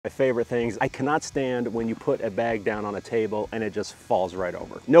My favorite things, I cannot stand when you put a bag down on a table and it just falls right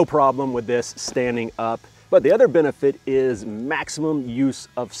over. No problem with this standing up. But the other benefit is maximum use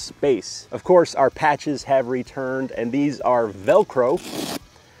of space. Of course, our patches have returned, and these are Velcro.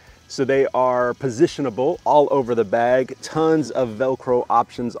 So they are positionable all over the bag. Tons of Velcro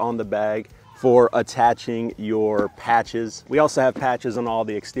options on the bag for attaching your patches. We also have patches on all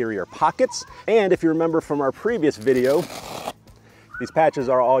the exterior pockets. And if you remember from our previous video, these patches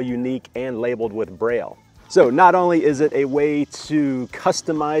are all unique and labeled with Braille. So not only is it a way to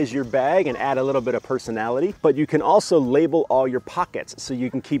customize your bag and add a little bit of personality, but you can also label all your pockets so you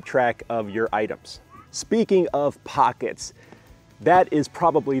can keep track of your items. Speaking of pockets, that is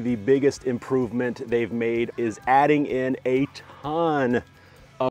probably the biggest improvement they've made, is adding in a ton